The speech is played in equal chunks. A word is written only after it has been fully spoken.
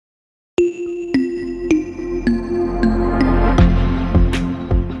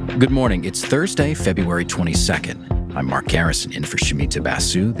Good morning. It's Thursday, February 22nd. I'm Mark Garrison in for Shemitah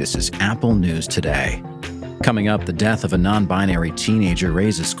Basu. This is Apple News Today. Coming up, the death of a non-binary teenager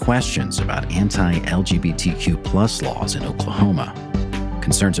raises questions about anti-LGBTQ plus laws in Oklahoma.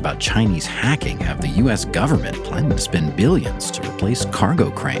 Concerns about Chinese hacking have the U.S. government planning to spend billions to replace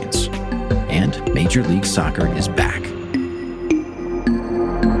cargo cranes. And Major League Soccer is back.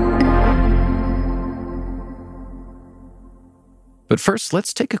 But first,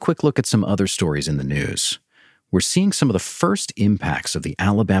 let's take a quick look at some other stories in the news. We're seeing some of the first impacts of the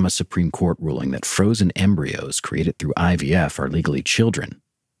Alabama Supreme Court ruling that frozen embryos created through IVF are legally children.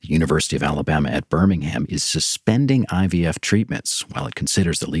 The University of Alabama at Birmingham is suspending IVF treatments while it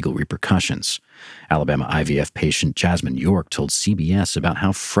considers the legal repercussions. Alabama IVF patient Jasmine York told CBS about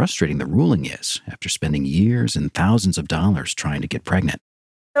how frustrating the ruling is after spending years and thousands of dollars trying to get pregnant.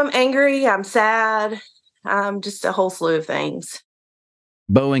 I'm angry, I'm sad, just a whole slew of things.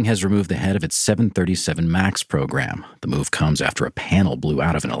 Boeing has removed the head of its 737 MAX program. The move comes after a panel blew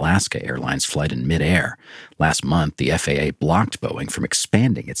out of an Alaska Airlines flight in midair. Last month, the FAA blocked Boeing from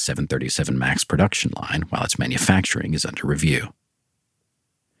expanding its 737 MAX production line while its manufacturing is under review.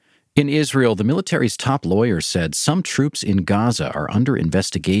 In Israel, the military's top lawyer said some troops in Gaza are under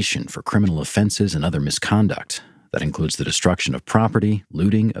investigation for criminal offenses and other misconduct. That includes the destruction of property,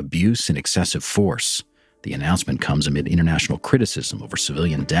 looting, abuse, and excessive force. The announcement comes amid international criticism over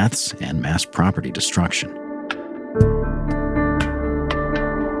civilian deaths and mass property destruction.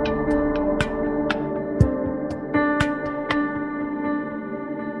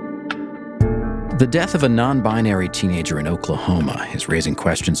 The death of a non-binary teenager in Oklahoma is raising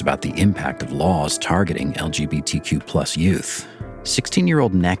questions about the impact of laws targeting LGBTQ plus youth.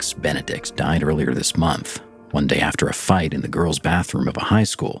 16-year-old Nex Benedict died earlier this month. One day after a fight in the girls' bathroom of a high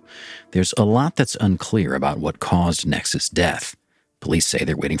school. There's a lot that's unclear about what caused Nex's death. Police say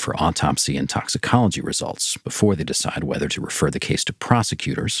they're waiting for autopsy and toxicology results before they decide whether to refer the case to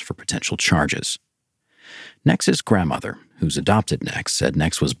prosecutors for potential charges. Nex's grandmother, who's adopted Nex, said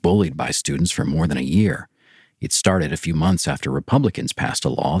Nex was bullied by students for more than a year. It started a few months after Republicans passed a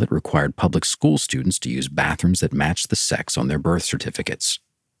law that required public school students to use bathrooms that matched the sex on their birth certificates.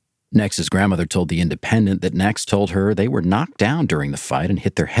 Nex's grandmother told The Independent that Nex told her they were knocked down during the fight and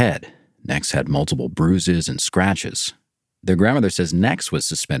hit their head. Nex had multiple bruises and scratches. Their grandmother says Nex was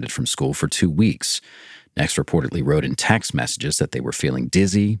suspended from school for 2 weeks. Nex reportedly wrote in text messages that they were feeling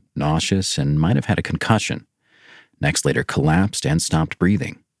dizzy, nauseous, and might have had a concussion. Nex later collapsed and stopped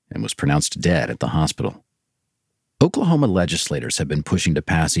breathing and was pronounced dead at the hospital. Oklahoma legislators have been pushing to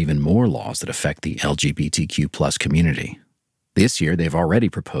pass even more laws that affect the LGBTQ plus community. This year, they've already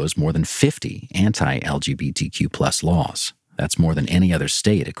proposed more than 50 anti-LGBTQ plus laws. That's more than any other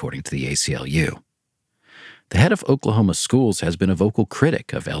state, according to the ACLU. The head of Oklahoma schools has been a vocal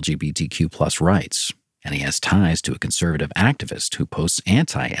critic of LGBTQ plus rights, and he has ties to a conservative activist who posts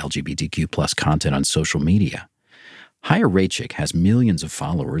anti-LGBTQ plus content on social media. Haya Raichik has millions of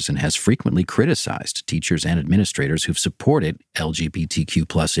followers and has frequently criticized teachers and administrators who've supported LGBTQ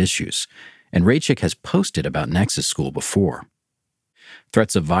plus issues, and Raichik has posted about Nex's school before.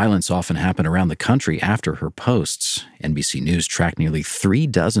 Threats of violence often happen around the country after her posts. NBC News tracked nearly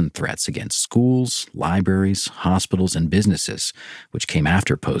 36 threats against schools, libraries, hospitals, and businesses, which came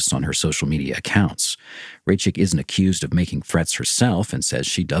after posts on her social media accounts. Raichik isn't accused of making threats herself and says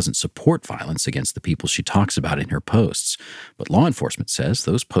she doesn't support violence against the people she talks about in her posts. But law enforcement says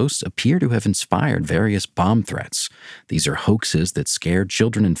those posts appear to have inspired various bomb threats. These are hoaxes that scared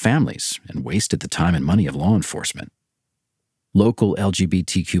children and families and wasted the time and money of law enforcement. Local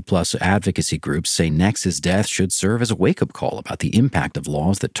LGBTQ plus advocacy groups say Nex's death should serve as a wake-up call about the impact of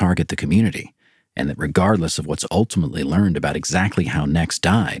laws that target the community, and that regardless of what's ultimately learned about exactly how Nex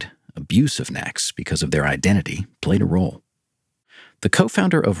died, abuse of Nex because of their identity played a role. The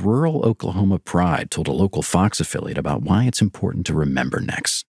co-founder of Rural Oklahoma Pride told a local Fox affiliate about why it's important to remember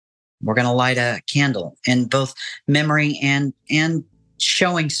Nex. We're going to light a candle in both memory and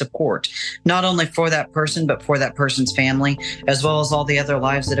showing support, not only for that person, but for that person's family, as well as all the other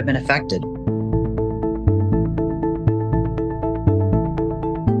lives that have been affected.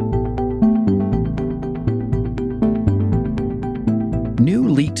 New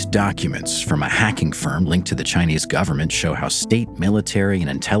leaked documents from a hacking firm linked to the Chinese government show how state military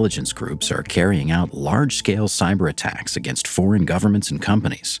and intelligence groups are carrying out large-scale cyber attacks against foreign governments and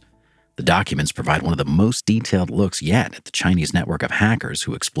companies. The documents provide one of the most detailed looks yet at the Chinese network of hackers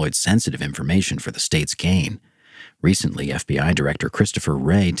who exploit sensitive information for the state's gain. Recently, FBI Director Christopher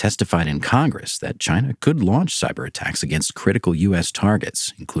Wray testified in Congress that China could launch cyber attacks against critical U.S.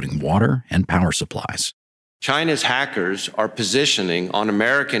 targets, including water and power supplies. China's hackers are positioning on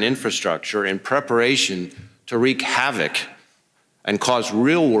American infrastructure in preparation to wreak havoc and cause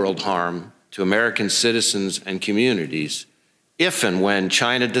real-world harm to American citizens and communities if and when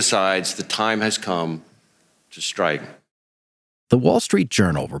China decides the time has come to strike. The Wall Street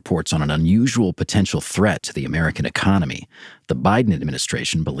Journal reports on an unusual potential threat to the American economy. The Biden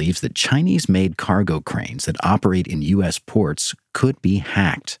administration believes that Chinese-made cargo cranes that operate in U.S. ports could be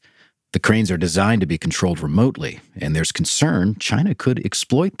hacked. The cranes are designed to be controlled remotely, and there's concern China could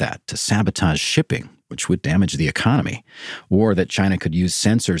exploit that to sabotage shipping, which would damage the economy, or that China could use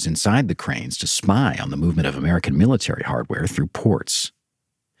sensors inside the cranes to spy on the movement of American military hardware through ports.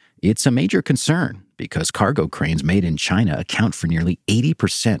 It's a major concern because cargo cranes made in China account for nearly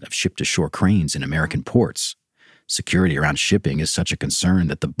 80% of ship-to-shore cranes in American ports. Security around shipping is such a concern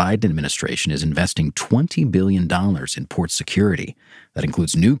that the Biden administration is investing $20 billion in port security. That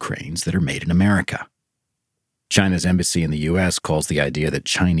includes new cranes that are made in America. China's embassy in the U.S. calls the idea that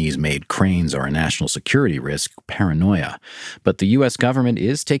Chinese-made cranes are a national security risk paranoia. But the U.S. government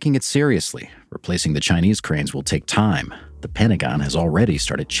is taking it seriously. Replacing the Chinese cranes will take time. The Pentagon has already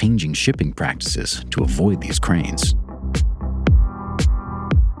started changing shipping practices to avoid these cranes.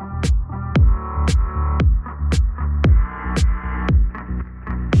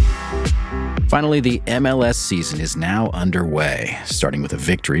 Finally, the MLS season is now underway, starting with a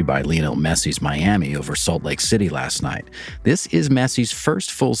victory by Lionel Messi's Miami over Salt Lake City last night. This is Messi's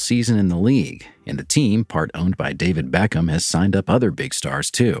first full season in the league, and the team, part owned by David Beckham, has signed up other big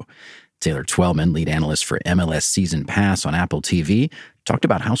stars too. Taylor Twellman, lead analyst for MLS Season Pass on Apple TV, talked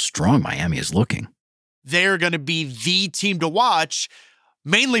about how strong Miami is looking. They're going to be the team to watch,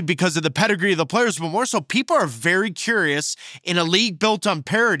 mainly because of the pedigree of the players, but more so people are very curious in a league built on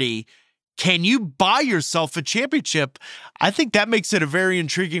parity. Can you buy yourself a championship? I think that makes it a very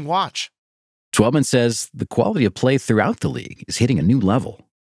intriguing watch. Twellman says the quality of play throughout the league is hitting a new level.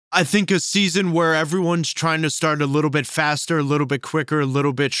 I think a season where everyone's trying to start a little bit faster, a little bit quicker, a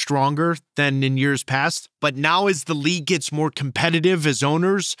little bit stronger than in years past. But now as the league gets more competitive, as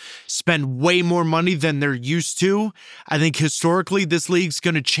owners spend way more money than they're used to, I think historically this league's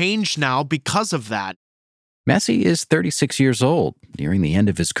going to change now because of that. Messi is 36 years old, nearing the end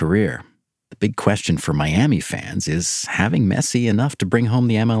of his career. The big question for Miami fans is having Messi enough to bring home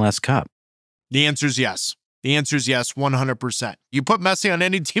the MLS Cup? The answer is yes. The answer is yes, 100%. You put Messi on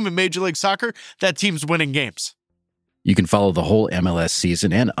any team in Major League Soccer, that team's winning games. You can follow the whole MLS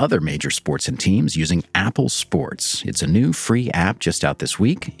season and other major sports and teams using Apple Sports. It's a new free app just out this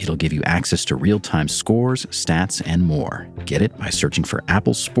week. It'll give you access to real-time scores, stats, and more. Get it by searching for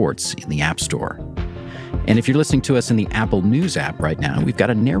Apple Sports in the App Store. And if you're listening to us in the Apple News app right now, we've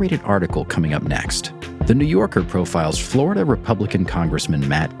got a narrated article coming up next. The New Yorker profiles Florida Republican Congressman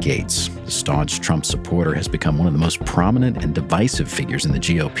Matt Gaetz. The staunch Trump supporter has become one of the most prominent and divisive figures in the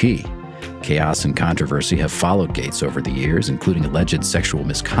GOP. Chaos and controversy have followed Gaetz over the years, including alleged sexual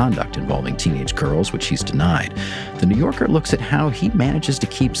misconduct involving teenage girls, which he's denied. The New Yorker looks at how he manages to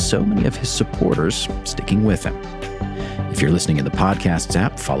keep so many of his supporters sticking with him. If you're listening in the podcasts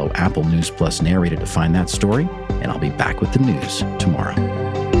app, follow Apple News Plus Narrated to find that story, and I'll be back with the news tomorrow.